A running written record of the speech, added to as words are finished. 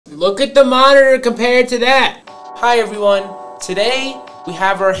Look at the monitor compared to that. Hi everyone. Today we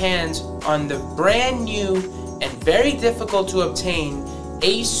have our hands on the brand new and very difficult to obtain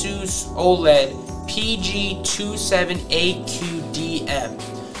ASUS OLED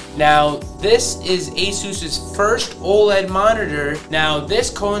PG27AQDM. Now this is ASUS's first OLED monitor. Now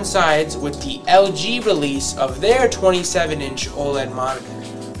this coincides with the LG release of their 27-inch OLED monitor.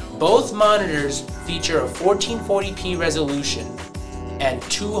 Both monitors feature a 1440p resolution and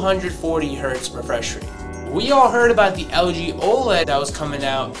 240 Hz refresh rate. We all heard about the LG OLED that was coming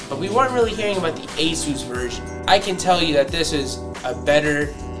out, but we weren't really hearing about the ASUS version. I can tell you that this is a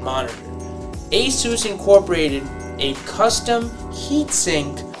better monitor. ASUS incorporated a custom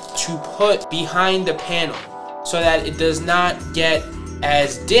heatsink to put behind the panel so that it does not get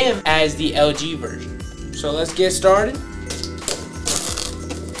as dim as the LG version. So let's get started.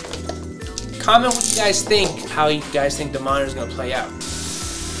 Comment what you guys think, how you guys think the monitor is going to play out.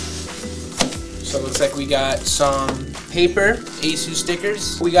 So it looks like we got some paper, ASUS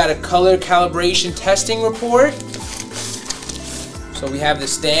stickers. We got a color calibration testing report. So we have the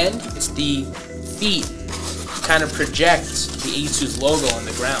stand. It's the feet kind of project the ASUS logo on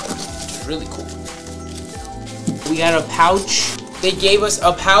the ground, which is really cool. We got a pouch. They gave us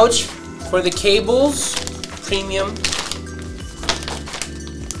a pouch for the cables, premium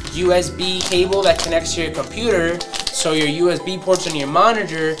USB cable that connects to your computer, so your USB ports on your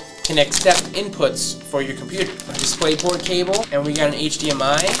monitor can accept inputs for your computer. A DisplayPort cable, and we got an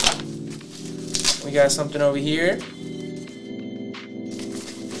HDMI. We got something over here.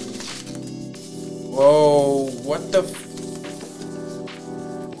 Whoa, what the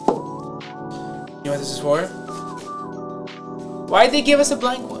You know what this is for? Why'd they give us a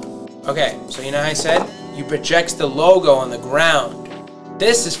blank one? Okay, so you know how I said? You project the logo on the ground.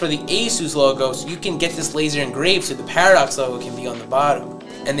 This is for the ASUS logo, so you can get this laser engraved so the Paradox logo can be on the bottom.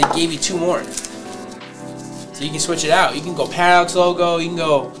 And they gave you two more. So you can switch it out. You can go Paradox logo, you can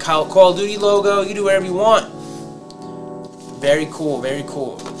go Call of Duty logo, you can do whatever you want. Very cool, very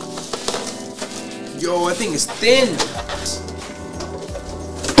cool. Yo, that thing is thin.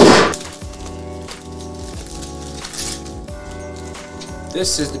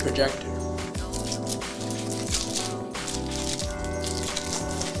 This is the projector.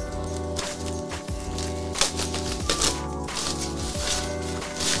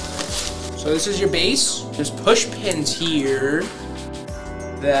 So this is your base. There's push pins here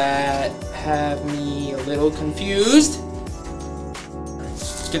that have me a little confused.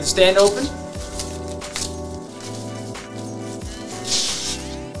 Let's get the stand open.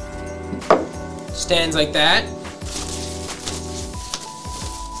 Stands like that.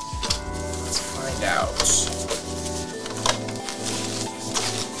 Let's find out.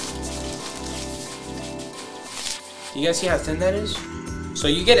 You guys see how thin that is? So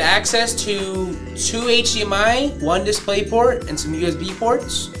you get access to 2 HDMI, 1 DisplayPort, and some USB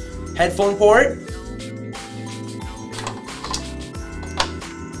ports, headphone port.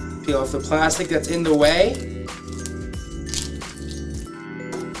 Peel off the plastic that's in the way.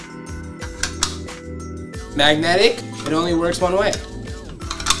 Magnetic, it only works one way.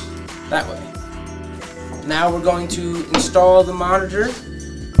 That way. Now we're going to install the monitor.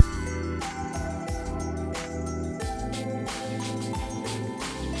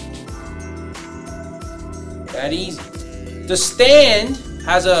 That easy. The stand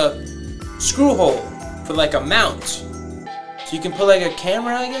has a screw hole for like a mount. So you can put like a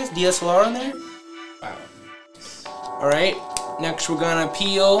camera, I guess, DSLR on there. Wow. Alright, next we're gonna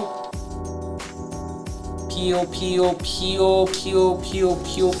peel. Peel.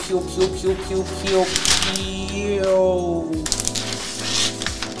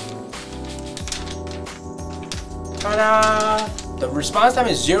 Ta-da! The response time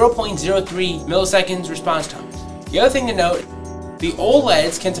is 0.03 milliseconds response time. The other thing to note, the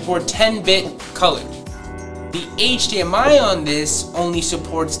OLEDs can support 10-bit color. The HDMI on this only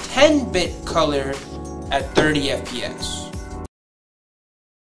supports 10-bit color at 30 FPS.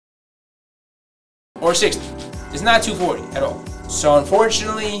 Or 60. It's not 240 at all. So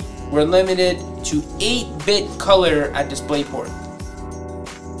unfortunately, we're limited to 8-bit color at DisplayPort.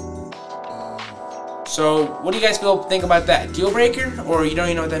 So what do you guys think about that? Deal breaker, or you don't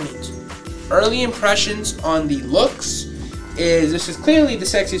even know what that means? Early impressions on the looks is this is clearly the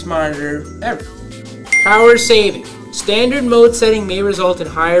sexiest monitor ever. Power saving. Standard mode setting may result in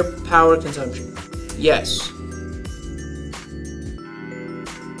higher power consumption. Yes.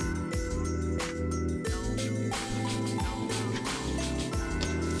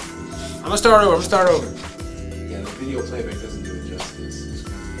 I'm gonna start over. Yeah, the video playback doesn't do it justice.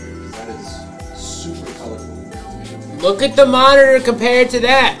 That is super colorful. Look at the monitor compared to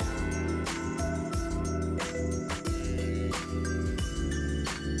that.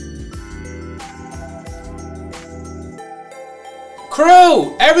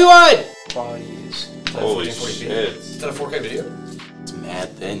 Crew! Everyone! Quality is. Holy shit. Is that a 4K video? It's mad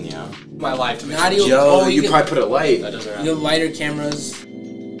thin, yo. My life to make Not sure. even- Yo, Oh, you you probably put a light. That doesn't You have lighter cameras.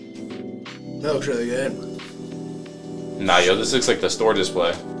 That looks really good. Nah, yo, this looks like the store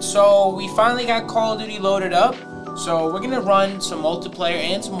display. So we finally got Call of Duty loaded up. So we're gonna run some multiplayer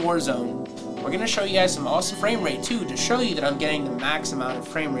and some Warzone. We're gonna show you guys some awesome frame rate too, to show you that I'm getting the max amount of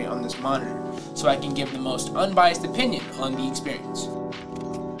frame rate on this monitor, so I can give the most unbiased opinion on the experience.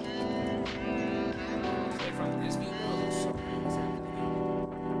 From this view, it looks so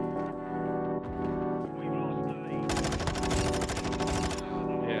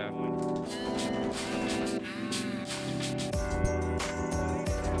Yeah.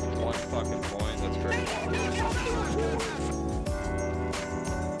 One fucking point, that's crazy.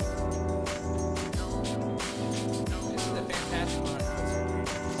 This is a fantastic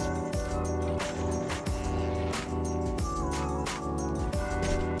monitor.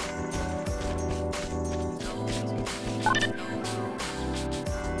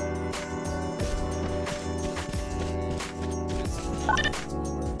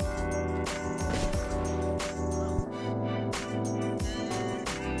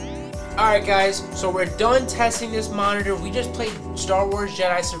 Alright guys, so we're done testing this monitor. We just played Star Wars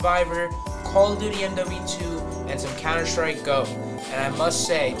Jedi Survivor, Call of Duty MW2, and some Counter-Strike Go. And I must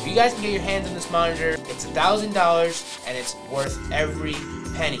say, if you guys can get your hands on this monitor, it's $1,000 and it's worth every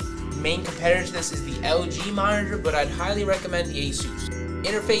penny. The main competitor to this is the LG monitor, but I'd highly recommend the Asus.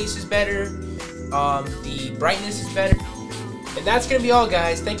 Interface is better, the brightness is better. And that's gonna be all,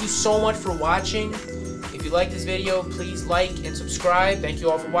 guys. Thank you so much for watching. If you like this video, please like and subscribe. Thank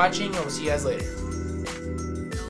you all for watching. I will see you guys later.